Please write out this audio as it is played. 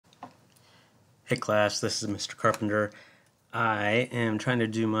Hey class, this is Mr. Carpenter. I am trying to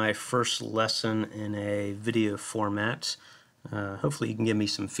do my first lesson in a video format. Hopefully you can give me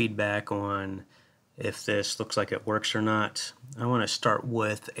some feedback on if this looks like it works or not. I want to start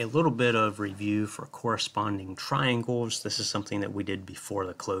with a little bit of review for corresponding triangles. This is something that we did before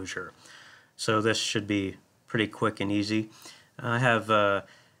the closure. So this should be pretty quick and easy. I have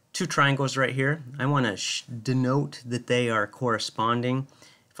two triangles right here. I want to denote that they are corresponding.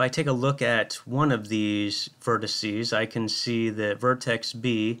 If I take a look at one of these vertices, I can see that vertex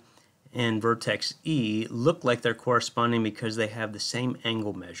B and vertex E look like they're corresponding because they have the same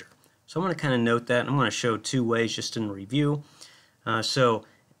angle measure. So I'm going to kind of note that. I'm going to show two ways just in review. So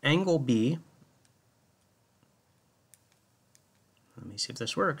angle B, let me see if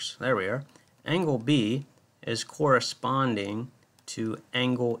this works. There we are. Angle B is corresponding to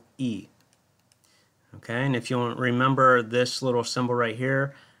angle E. Okay, and if you want to remember this little symbol right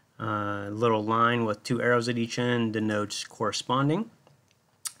here, little line with two arrows at each end denotes corresponding.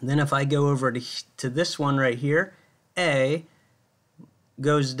 And then if I go over to this one right here, A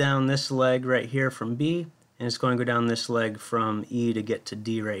goes down this leg right here from B, and it's going to go down this leg from E to get to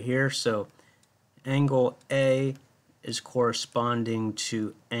D right here. So angle A is corresponding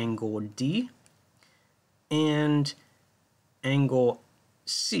to angle D, and angle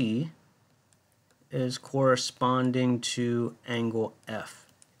C is corresponding to angle F.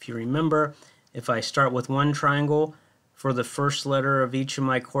 If you remember, if I start with one triangle, for the first letter of each of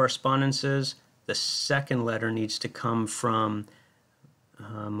my correspondences, the second letter needs to come from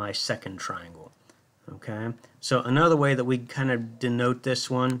my second triangle. Okay, so another way that we kind of denote this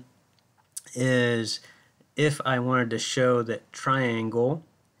one is if I wanted to show that triangle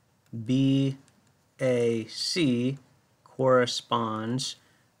BAC corresponds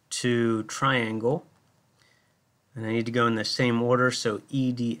to triangle, and I need to go in the same order, so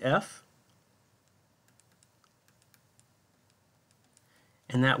EDF,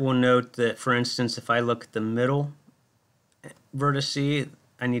 and that will note that, for instance, if I look at the middle vertice,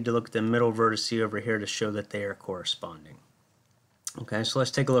 I need to look at the middle vertice over here to show that they are corresponding. Okay, so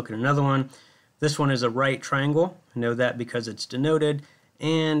let's take a look at another one. This one is a right triangle. I know that because it's denoted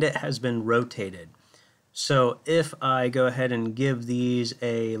and it has been rotated. So if I go ahead and give these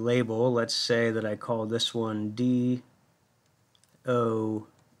a label, let's say that I call this one DOG,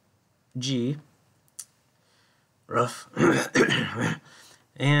 rough,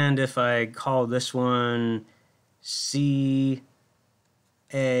 and if I call this one CAT,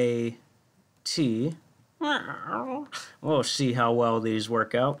 we'll see how well these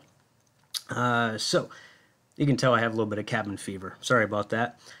work out. So you can tell I have a little bit of cabin fever. Sorry about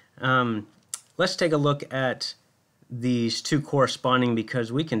that. Let's take a look at these two corresponding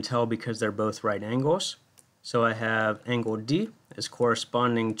because we can tell because they're both right angles. So I have angle D is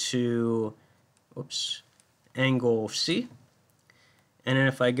corresponding to angle C. And then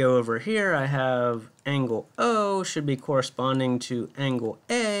if I go over here, I have angle O should be corresponding to angle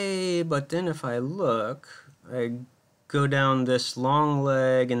A, but then if I look, I go down this long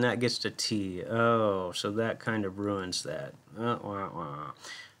leg and that gets to T. Oh, so that kind of ruins that.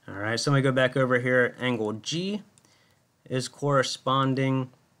 Alright, so I'm going to go back over here. Angle G is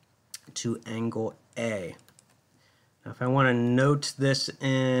corresponding to angle A. Now if I want to note this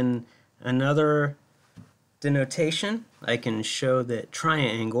in another denotation, I can show that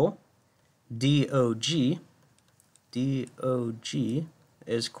triangle DOG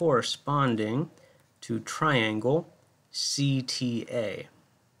is corresponding to triangle CTA.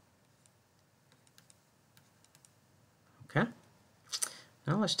 Okay?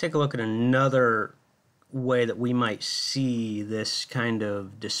 Now let's take a look at another way that we might see this kind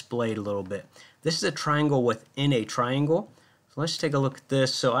of displayed a little bit. This is a triangle within a triangle. So let's take a look at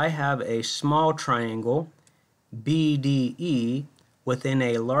this. So I have a small triangle, BDE, within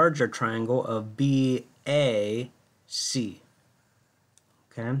a larger triangle of BAC.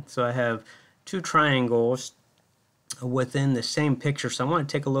 Okay, so I have two triangles within the same picture. So I want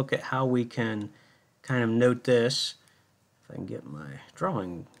to take a look at how we can kind of note this. If I can get my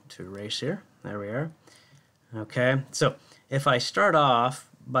drawing to erase here. There we are. Okay, so if I start off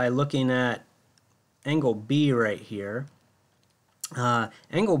by looking at angle B right here,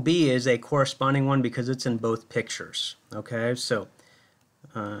 angle B is a corresponding one because it's in both pictures. Okay, so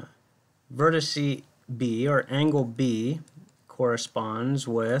vertice B or angle B corresponds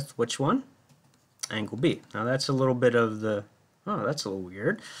with which one? Angle B. Now that's a little bit of the, oh, that's a little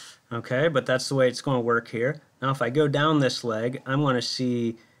weird. Okay, but that's the way it's going to work here. Now if I go down this leg, I'm going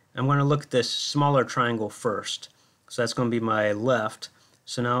to look at this smaller triangle first. So that's going to be my left.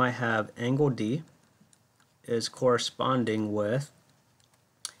 So now I have angle D is corresponding with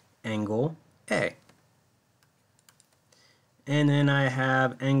angle A. And then I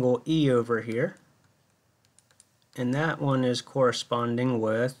have angle E over here. And that one is corresponding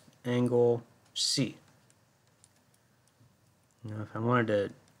with angle C. Now if I wanted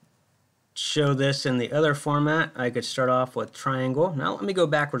to show this in the other format, I could start off with triangle. Now let me go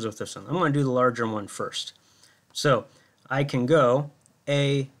backwards with this one. I'm going to do the larger one first. So I can go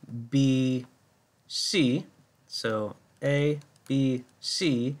A, B, C. So A, B,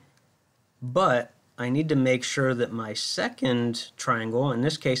 C, but I need to make sure that my second triangle, in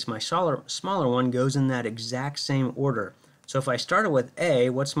this case my smaller one, goes in that exact same order. So if I started with A,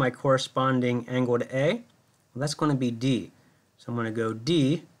 what's my corresponding angle to A? Well, that's going to be D. So I'm going to go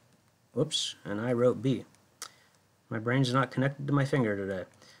D, whoops, and I wrote B. My brain's not connected to my finger today.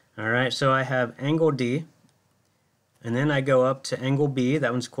 Alright, so I have angle D, and then I go up to angle B,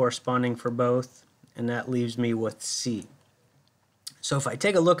 that one's corresponding for both, and that leaves me with C. So if I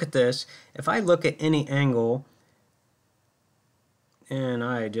take a look at this, if I look at any angle, and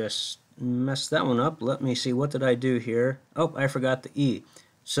I just messed that one up, let me see, what did I do here? Oh, I forgot the E.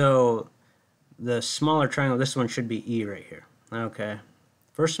 So the smaller triangle, this one should be E right here. Okay,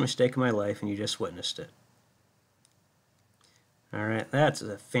 first mistake of my life, and you just witnessed it. Alright, that's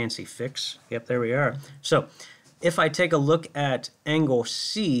a fancy fix. Yep, there we are. So if I take a look at angle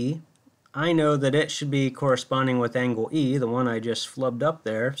C, I know that it should be corresponding with angle E, the one I just flubbed up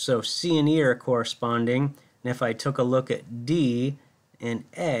there. So C and E are corresponding, and if I took a look at D and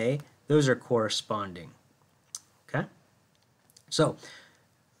A, those are corresponding. Okay? So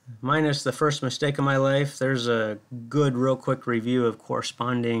minus the first mistake of my life, there's a good real quick review of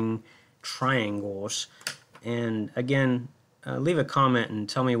corresponding triangles. And again, leave a comment and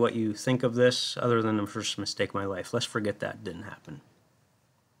tell me what you think of this other than the first mistake of my life. Let's forget that didn't happen.